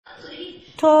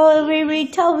Tori,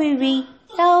 Tori,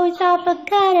 so soft and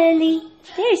cuddly.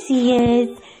 There she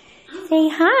is. Say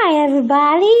hi,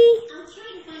 everybody.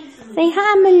 Say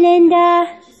hi,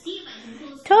 Melinda.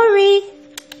 Tori.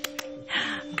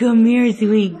 Come here,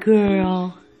 sweet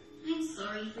girl. I'm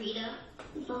sorry, Rita.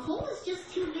 The hole is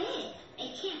just too big. I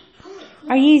can't pull it close.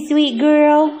 Are you sweet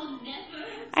girl?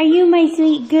 Are you my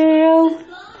sweet girl?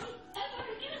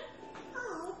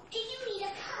 Oh, do you need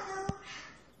a cuddle?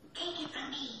 Take it from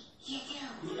me. You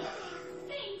do.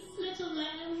 Thanks, little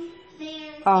lamb.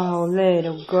 There. Oh,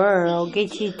 little girl,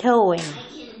 get your toy. I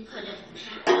can put a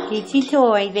patch. Get your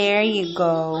toy. There you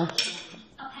go. A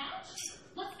patch?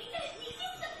 What's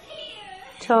disappear?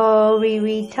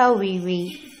 Tori,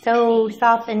 Tori, so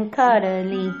soft and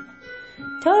cuddly.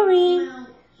 Tori,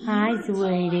 hi,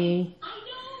 sweetie. I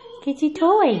know. Get your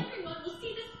toy. Everyone will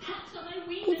see this patch on my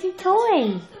wing. Get your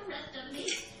toy.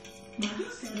 The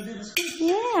rest of me.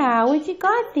 Yeah, what you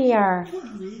got there?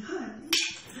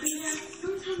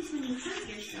 Sometimes when you hurt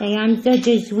yourself. Say I'm such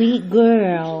a sweet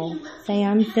girl. Say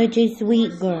I'm such a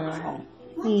sweet girl.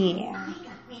 Yeah.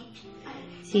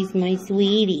 She's my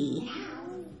sweetie.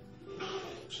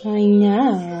 I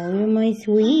know, you're my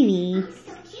sweetie.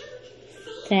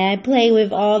 Say I play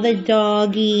with all the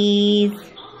doggies.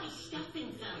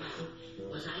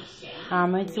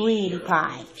 I'm a sweetie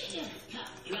pie.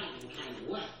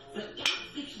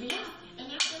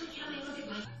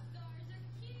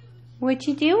 What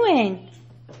you doing?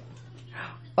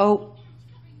 Oh,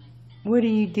 what are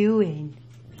you doing?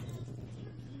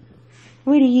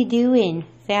 What are you doing?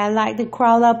 Say I like to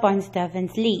crawl up on stuff and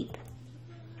sleep.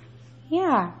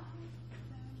 Yeah.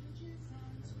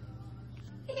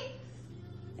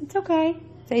 It's okay.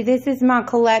 Say this is my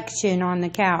collection on the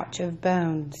couch of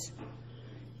bones.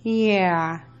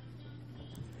 Yeah.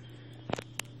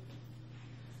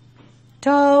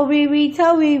 Tori,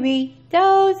 Tori,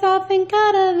 so soft and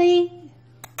cuddly.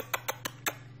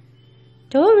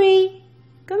 Tori,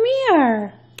 come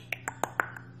here.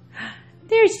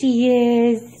 There she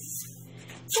is.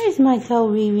 There's my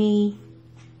Tori.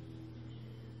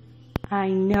 I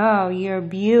know, you're a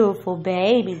beautiful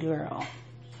baby girl.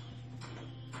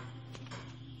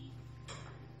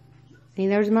 See,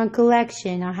 there's my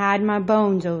collection. I hide my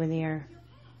bones over there.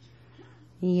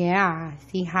 Yeah,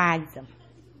 she hides them.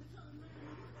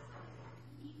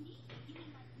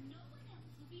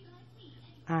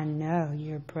 I know,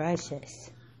 you're precious.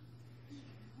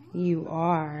 You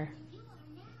are.